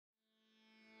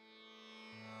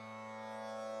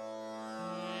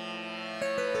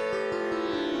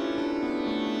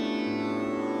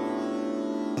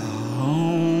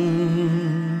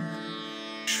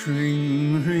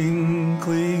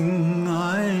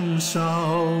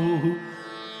sao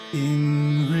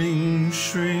in ring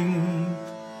shring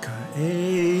ka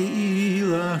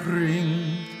la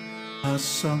ring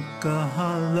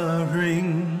asakahala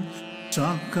ring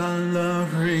sakala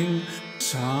ring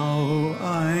sao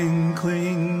ein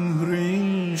kling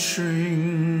ring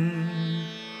shring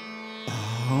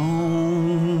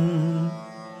Om.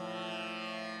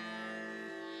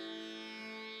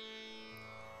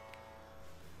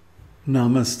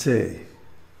 Namaste.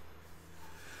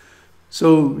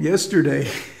 So yesterday,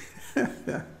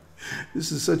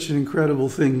 this is such an incredible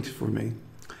thing for me.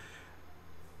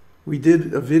 We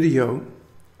did a video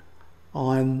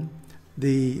on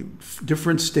the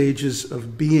different stages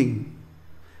of being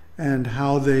and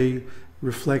how they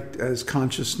reflect as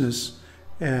consciousness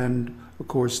and, of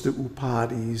course, the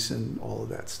upādhis and all of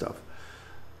that stuff.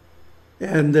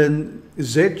 And then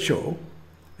Zhecho,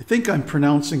 I think I'm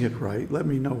pronouncing it right, let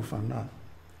me know if I'm not.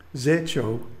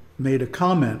 Zhecho made a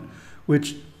comment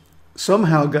which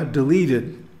somehow got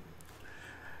deleted.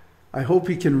 I hope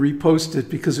he can repost it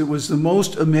because it was the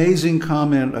most amazing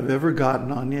comment I've ever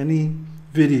gotten on any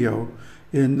video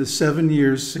in the 7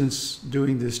 years since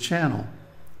doing this channel.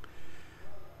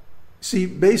 See,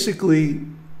 basically,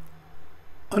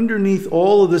 underneath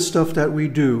all of the stuff that we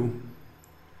do,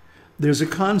 there's a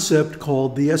concept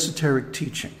called the esoteric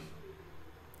teaching.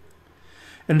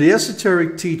 And the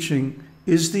esoteric teaching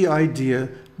is the idea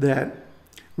that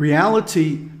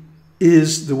reality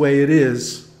is the way it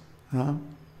is,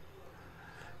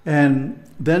 and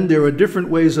then there are different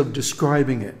ways of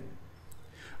describing it,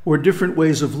 or different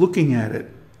ways of looking at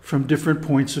it from different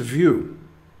points of view.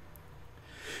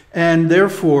 And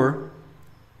therefore,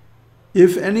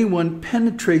 if anyone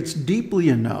penetrates deeply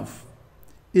enough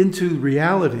into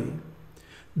reality,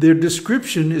 their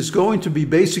description is going to be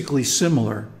basically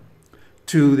similar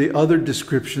to the other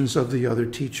descriptions of the other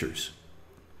teachers.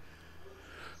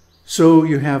 So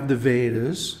you have the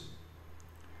Vedas,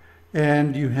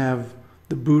 and you have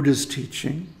the Buddha's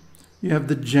teaching, you have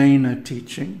the Jaina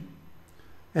teaching,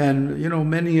 and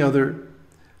many other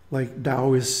like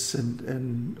Taoists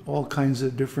and all kinds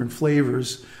of different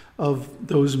flavors of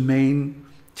those main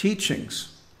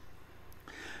teachings.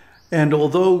 And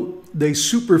although they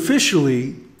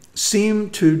superficially seem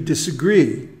to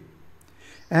disagree,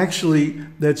 actually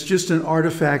that's just an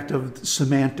artifact of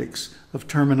semantics, of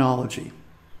terminology.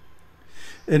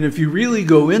 And if you really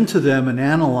go into them and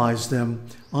analyze them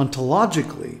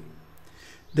ontologically,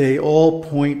 they all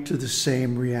point to the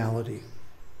same reality.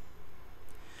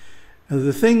 Now,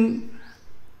 the thing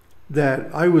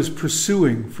that I was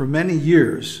pursuing for many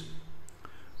years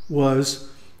was,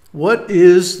 what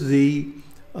is the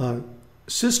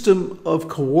system of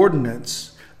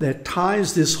coordinates that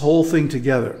ties this whole thing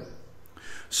together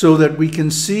so that we can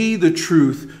see the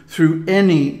truth through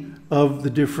any of the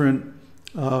different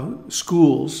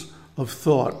schools of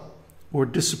thought or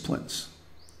disciplines.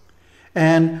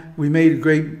 And we made a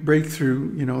great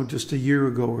breakthrough, just a year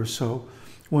ago or so,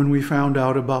 when we found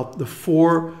out about the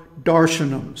 4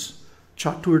 darshanams,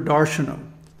 Chatur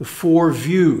Darshanam, the 4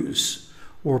 views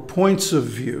or points of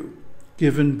view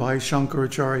given by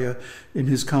Shankaracharya in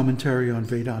his commentary on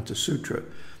Vedanta Sutra,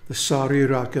 the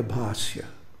Sariraka Bhāsya.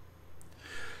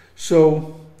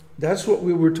 So that's what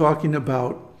we were talking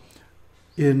about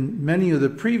in many of the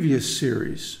previous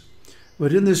series.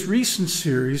 But in this recent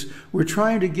series, we're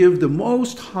trying to give the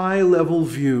most high-level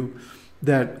view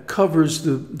that covers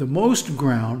the most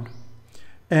ground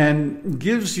and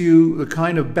gives you the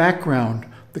kind of background,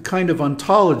 the kind of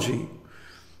ontology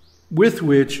with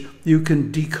which you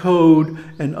can decode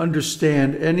and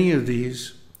understand any of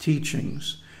these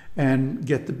teachings and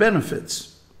get the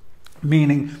benefits,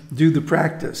 meaning do the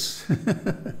practice.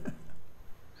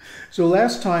 So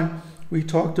last time we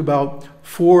talked about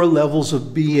 4 levels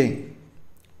of being: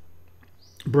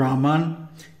 Brahman,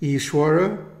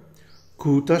 Īśvara,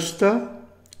 kūṭastha,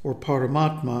 or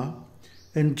Paramatma,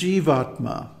 and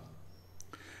Jīvatma.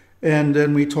 And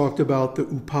then we talked about the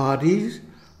upādhis,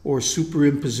 or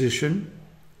superimposition,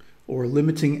 or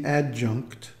limiting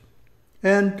adjunct,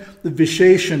 and the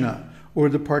viśeṣaṇa, or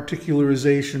the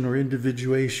particularization or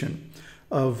individuation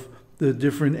of the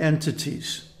different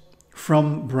entities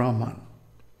from Brahman,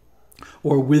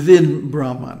 or within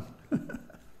Brahman,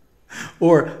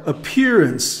 or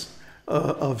appearance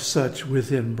of such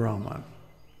within Brahman.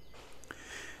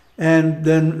 And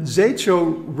then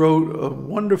Zhecho wrote a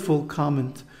wonderful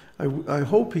comment. I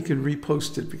hope he can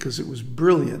repost it because it was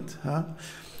brilliant,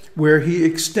 where he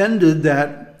extended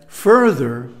that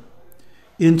further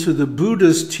into the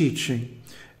Buddha's teaching,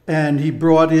 and he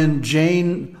brought in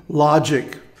Jain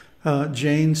logic,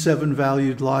 Jain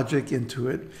 7-valued logic into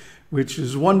it, which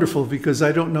is wonderful because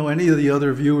I don't know any of the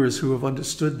other viewers who have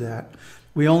understood that.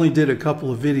 We only did a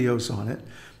couple of videos on it,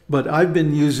 but I've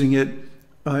been using it,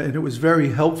 and it was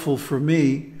very helpful for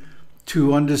me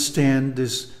to understand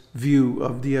this view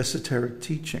of the esoteric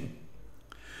teaching.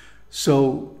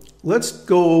 So let's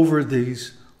go over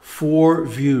these 4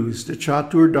 views, the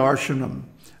Chatur Darshanam,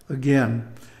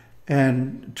 again,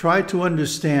 and try to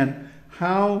understand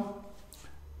how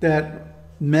that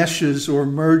meshes or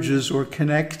merges or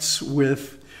connects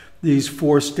with these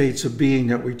 4 states of being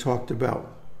that we talked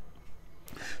about.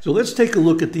 So let's take a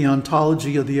look at the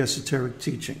ontology of the esoteric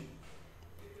teaching.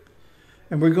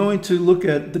 And we're going to look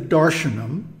at the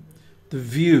darshanam, the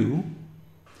view,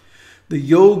 the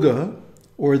yoga,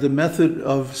 or the method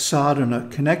of sadhana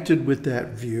connected with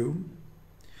that view,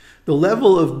 the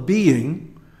level of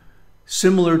being,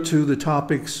 similar to the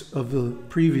topics of the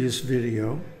previous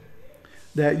video,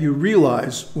 that you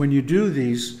realize when you do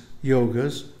these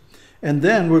yogas, and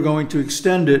then we're going to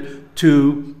extend it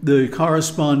to the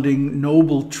corresponding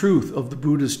noble truth of the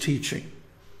Buddha's teaching.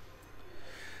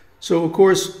 So, of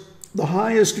course, the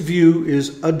highest view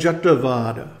is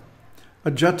Ajata-vāda.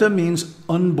 Ajata means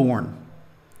unborn.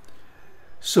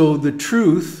 So the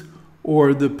truth,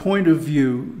 or the point of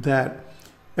view that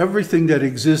everything that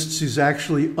exists is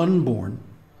actually unborn.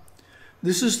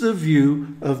 This is the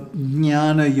view of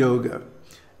jnana yoga.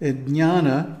 And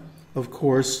jnana, of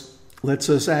course, lets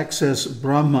us access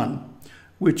Brahman,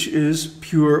 which is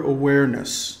pure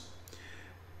awareness.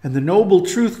 And the noble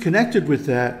truth connected with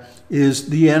that is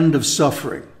the end of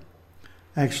suffering.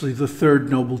 Actually, the 3rd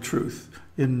noble truth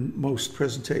in most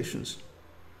presentations.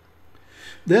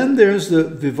 Then there's the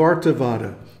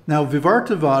Vivartha-vada. Now,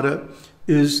 Vivartha-vada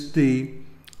is the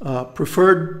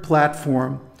preferred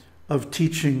platform of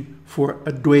teaching for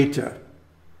Advaita.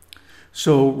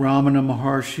 So Ramana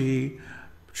Maharshi,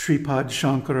 Sripad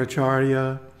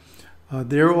Shankaracharya,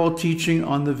 they're all teaching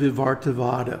on the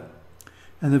Vivartha-vada.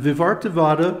 And the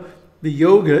Vivartha-vada, the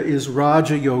yoga is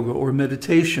Raja Yoga, or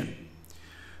meditation.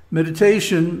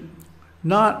 Meditation,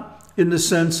 not in the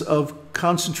sense of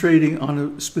concentrating on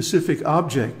a specific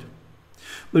object,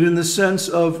 but in the sense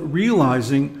of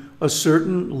realizing a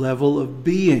certain level of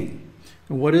being.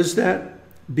 And what is that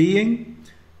being?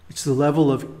 It's the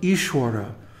level of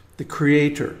Īśvara, the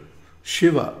creator,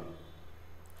 Shiva.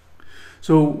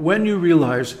 So when you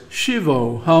realize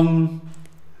Shivoham,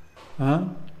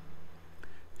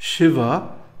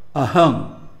 Shiva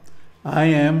aham, I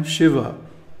am Shiva,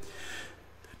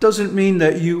 it doesn't mean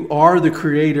that you are the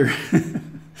creator.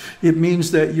 It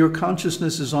means that your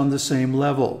consciousness is on the same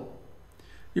level.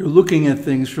 You're looking at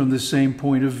things from the same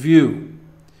point of view.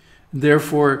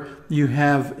 Therefore, you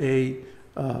have an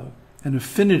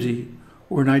affinity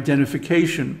or an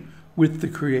identification with the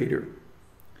Creator.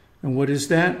 And what is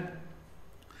that?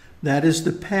 That is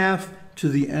the path to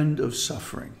the end of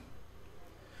suffering.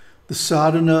 The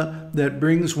sadhana that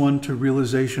brings one to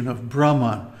realization of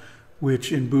Brahman,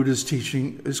 which in Buddha's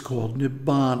teaching is called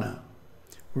Nibbana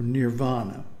or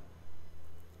Nirvana.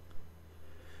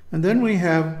 And then we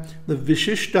have the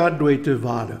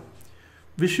Viśiṣṭādvaita-vada.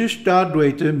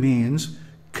 Viśiṣṭādvaita means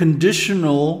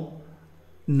conditional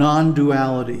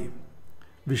non-duality.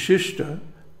 Viśiṣṭa,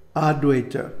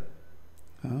 Advaita.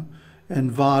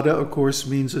 And Vada, of course,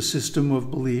 means a system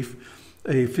of belief,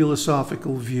 a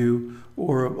philosophical view,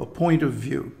 or a point of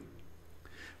view.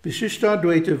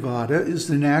 Viśiṣṭādvaita-vada is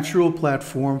the natural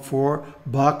platform for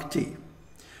bhakti.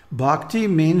 Bhakti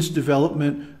means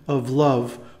development of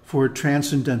love for a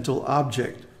transcendental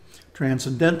object.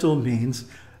 Transcendental means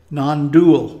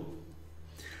non-dual.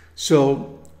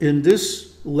 So in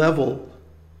this level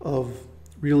of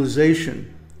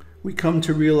realization, we come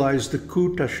to realize the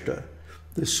kūṭastha,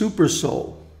 the super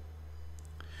soul.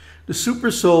 The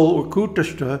super soul, or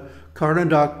kūṭastha,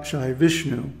 Karanakshai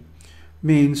Vishnu,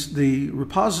 means the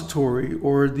repository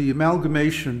or the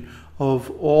amalgamation of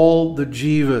all the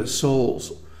jīva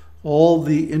souls, all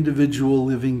the individual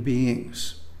living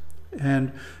beings.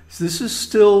 And this is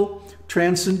still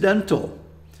transcendental,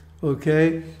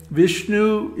 okay?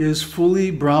 Vishnu is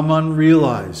fully Brahman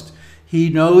realized. He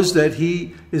knows that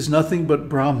he is nothing but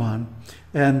Brahman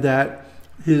and that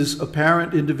his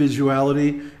apparent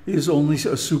individuality is only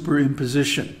a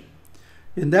superimposition.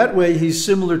 In that way, he's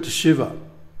similar to Shiva.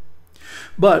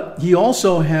 But he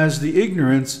also has the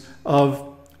ignorance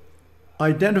of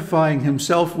identifying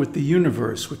himself with the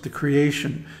universe, with the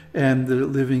creation and the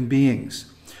living beings.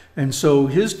 And so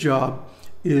his job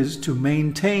is to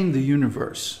maintain the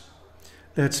universe.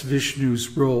 That's Vishnu's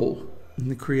role in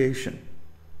the creation.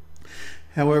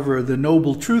 However, the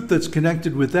noble truth that's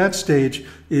connected with that stage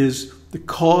is the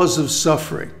cause of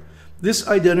suffering. This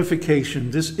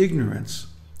identification, this ignorance,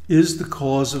 is the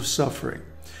cause of suffering.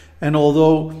 And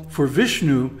although for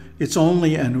Vishnu it's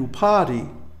only an upādhi,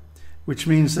 which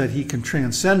means that he can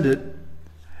transcend it,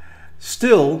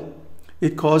 still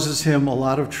it causes him a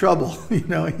lot of trouble. You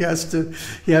know, he has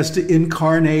to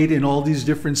incarnate in all these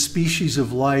different species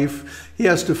of life. He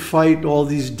has to fight all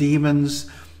these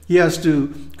demons. He has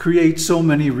to create so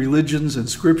many religions and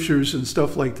scriptures and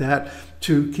stuff like that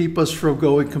to keep us from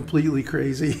going completely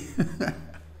crazy.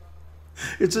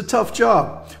 It's a tough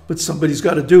job, but somebody's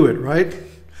got to do it, right?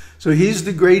 So he's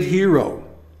the great hero.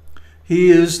 He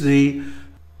is the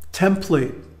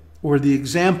template or the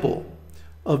example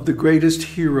of the greatest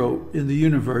hero in the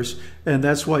universe. And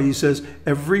that's why he says,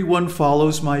 everyone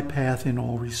follows my path in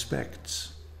all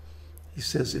respects. He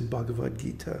says in Bhagavad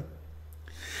Gita.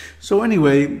 So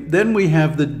anyway, then we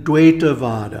have the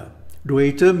Dvaita-vada.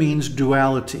 Dvaita means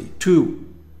duality,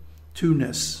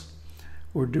 two-ness,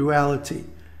 or duality.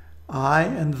 I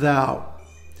and thou,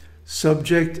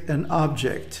 subject and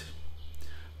object,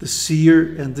 the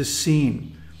seer and the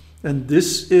seen. And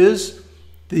this is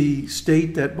the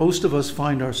state that most of us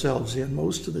find ourselves in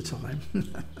most of the time.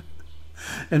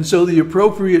 And so the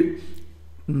appropriate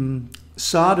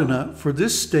sadhana for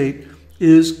this state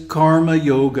is karma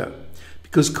yoga,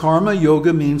 because karma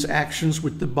yoga means actions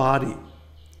with the body.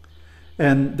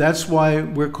 And that's why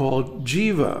we're called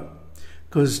jīva,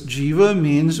 because jīva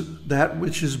means that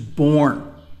which is born.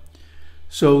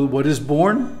 So what is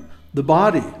born? The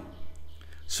body.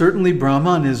 Certainly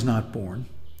Brahman is not born,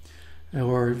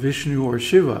 or Vishnu or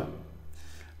Shiva.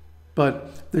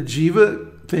 But the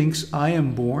jīva thinks, I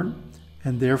am born,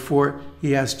 and therefore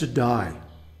he has to die.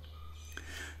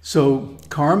 So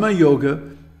karma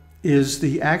yoga is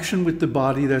the action with the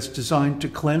body that's designed to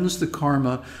cleanse the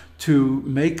karma, to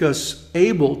make us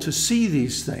able to see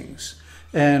these things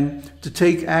and to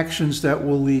take actions that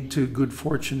will lead to good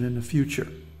fortune in the future.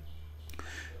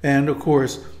 And of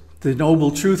course, the noble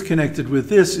truth connected with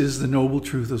this is the noble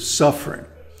truth of suffering.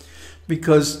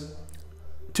 Because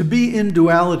to be in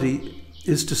duality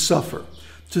is to suffer.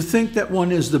 To think that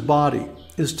one is the body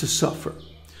is to suffer.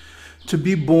 To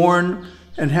be born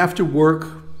and have to work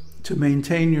to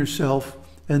maintain yourself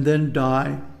and then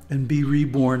die and be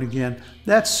reborn again,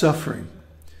 that's suffering.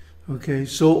 Okay,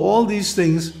 so all these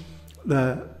things,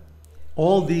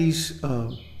 all these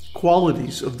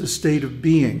qualities of the state of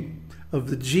being, of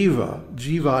the jīva,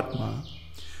 jīvatma,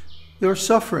 they're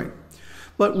suffering.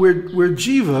 But we're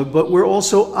jīva, but we're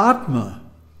also atma.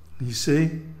 You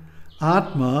see?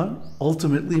 Atma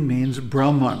ultimately means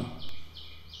Brahman.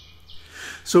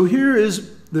 So here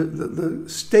is the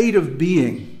state of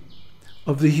being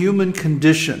of the human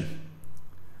condition,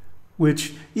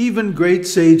 which even great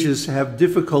sages have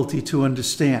difficulty to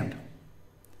understand.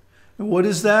 And what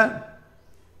is that?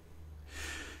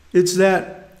 It's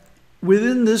that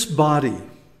within this body,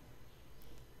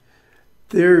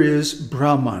 there is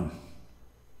Brahman.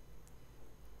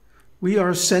 We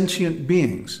are sentient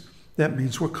beings. That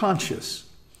means we're conscious.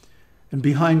 And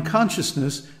behind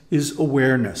consciousness is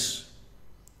awareness.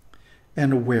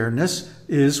 And awareness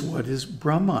is what is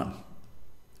Brahman.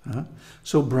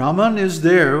 So Brahman is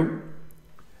there,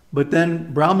 but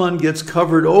then Brahman gets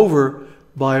covered over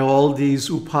by all these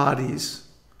upādhis,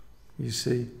 you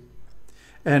see.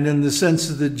 And in the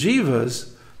sense of the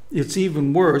jīvas, it's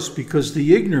even worse, because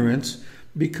the ignorance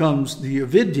becomes the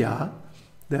avidyā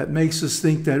that makes us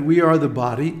think that we are the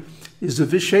body, is a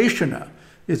viśeṣaṇa.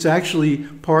 It's actually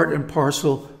part and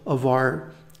parcel of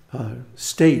our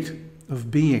state of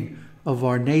being, of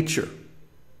our nature.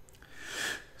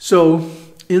 So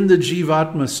in the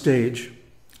jīvatma stage,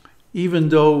 even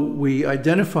though we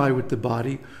identify with the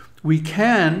body, we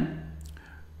can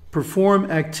perform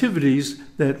activities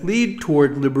that lead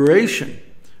toward liberation.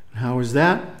 How is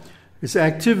that? It's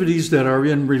activities that are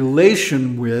in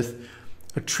relation with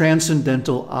a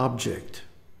transcendental object.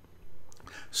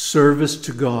 Service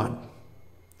to God.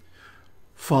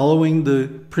 Following the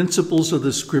principles of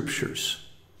the scriptures.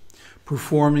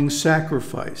 Performing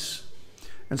sacrifice.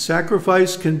 And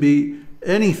sacrifice can be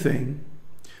anything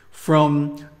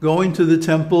from going to the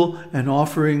temple and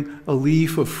offering a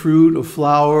leaf, a fruit, a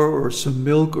flower, or some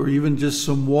milk, or even just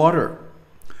some water,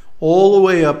 all the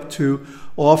way up to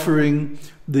offering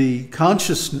the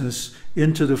consciousness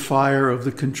into the fire of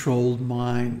the controlled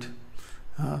mind.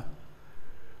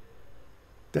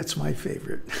 That's my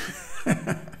favorite.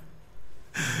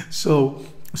 So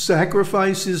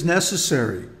sacrifice is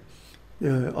necessary.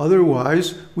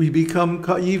 Otherwise, we become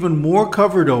even more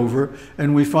covered over,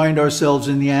 and we find ourselves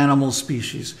in the animal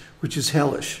species, which is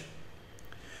hellish.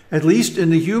 At least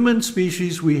in the human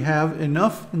species, we have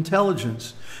enough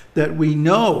intelligence that we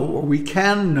know, or we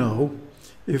can know,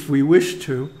 if we wish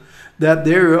to, that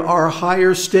there are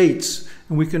higher states,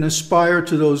 and we can aspire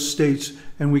to those states,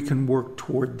 and we can work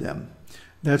toward them.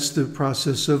 That's the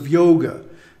process of yoga.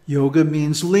 Yoga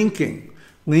means linking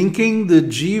the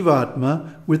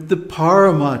Jivatma with the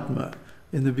Paramatma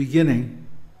in the beginning.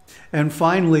 And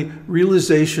finally,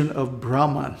 realization of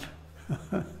Brahman.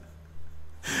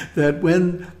 That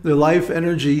when the life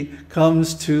energy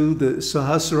comes to the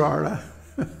Sahasrara,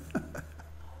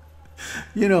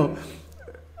 you know,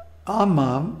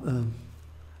 Amma,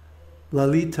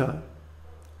 Lalita,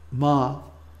 Ma,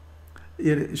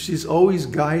 she's always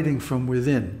guiding from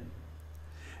within.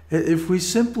 If we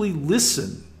simply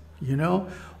listen, you know,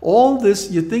 all this,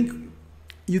 you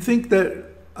think that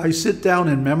I sit down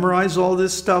and memorize all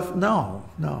this stuff? No.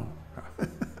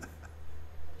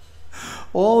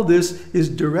 All this is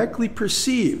directly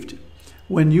perceived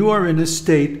when you are in a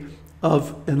state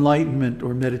of enlightenment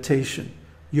or meditation,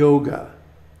 yoga.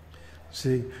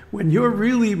 See, when you're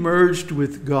really merged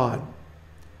with God,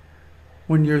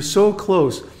 when you're so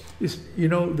close, you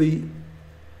know, the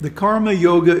karma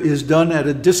yoga is done at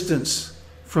a distance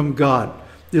from God.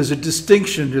 There's a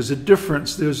distinction, there's a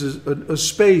difference, there's a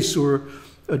space or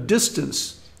a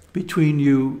distance between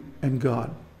you and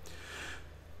God.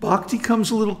 Bhakti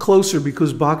comes a little closer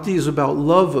because bhakti is about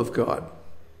love of God.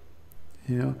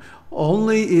 You know,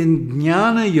 only in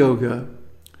jnana yoga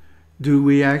do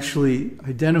we actually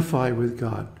identify with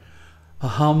God.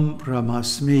 Aham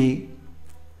brahmasmi.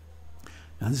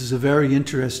 Now this is a very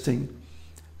interesting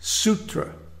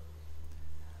sutra.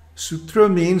 Sutra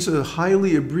means a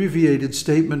highly abbreviated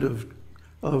statement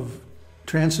of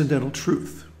transcendental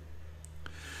truth.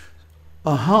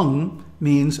 Aham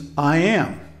means I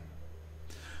am.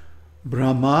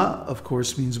 Brahma, of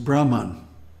course, means Brahman.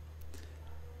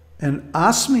 And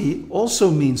asmi also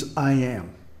means I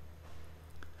am.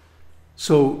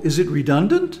 So is it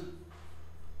redundant?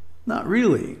 Not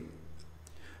really.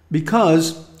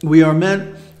 Because we are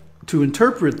meant to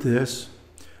interpret this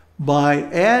by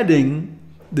adding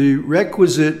the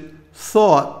requisite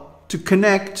thought to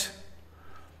connect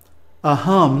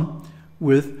aham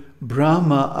with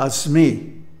Brahma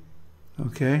asmi.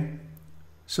 Okay?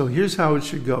 So here's how it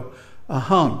should go.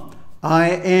 Aham, I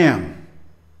am.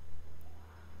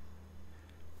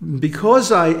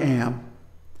 Because I am,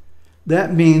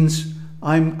 that means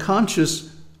I'm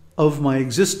conscious of my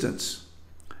existence.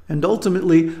 And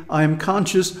ultimately, I'm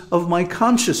conscious of my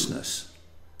consciousness.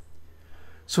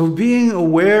 So being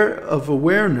aware of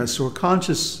awareness or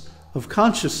conscious of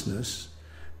consciousness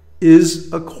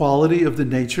is a quality of the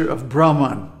nature of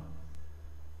Brahman.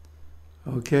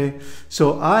 Okay?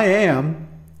 So I am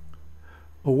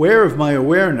aware of my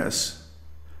awareness.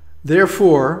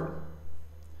 Therefore,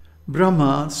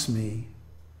 Brahmasmi.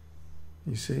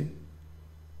 You see?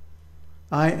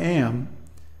 I am,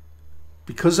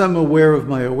 because I'm aware of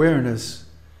my awareness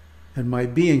and my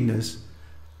beingness,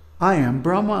 I am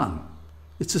Brahman.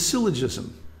 It's a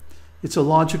syllogism. It's a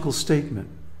logical statement.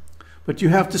 But you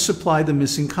have to supply the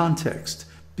missing context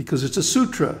because it's a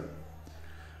sutra.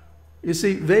 You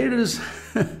see, Vedas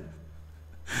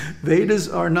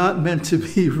are not meant to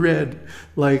be read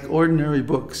like ordinary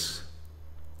books.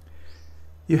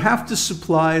 You have to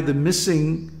supply the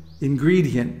missing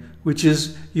ingredient, which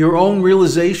is your own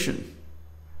realization,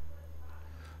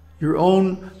 your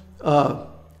own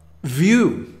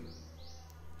view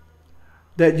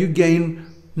that you gain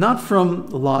not from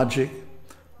logic,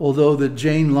 although the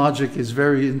Jain logic is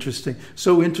very interesting.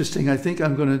 So interesting, I think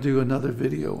I'm going to do another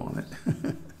video on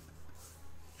it.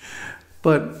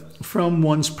 But from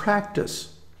one's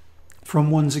practice,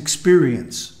 from one's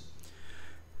experience.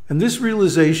 And this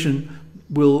realization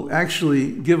will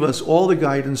actually give us all the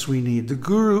guidance we need. The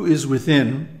Guru is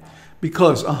within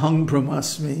because aham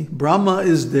brahmasmi, Brahma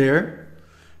is there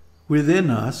within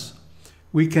us.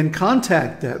 We can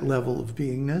contact that level of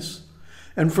beingness.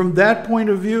 And from that point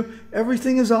of view,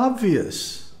 everything is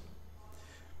obvious.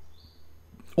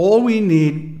 All we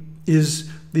need is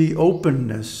the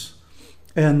openness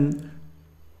and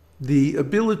the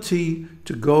ability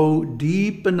to go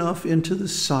deep enough into the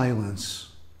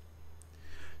silence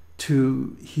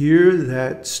to hear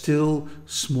that still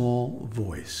small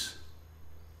voice.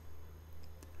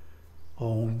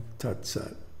 Om Tat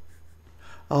Sat.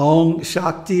 Om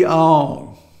Shakti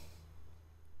Om.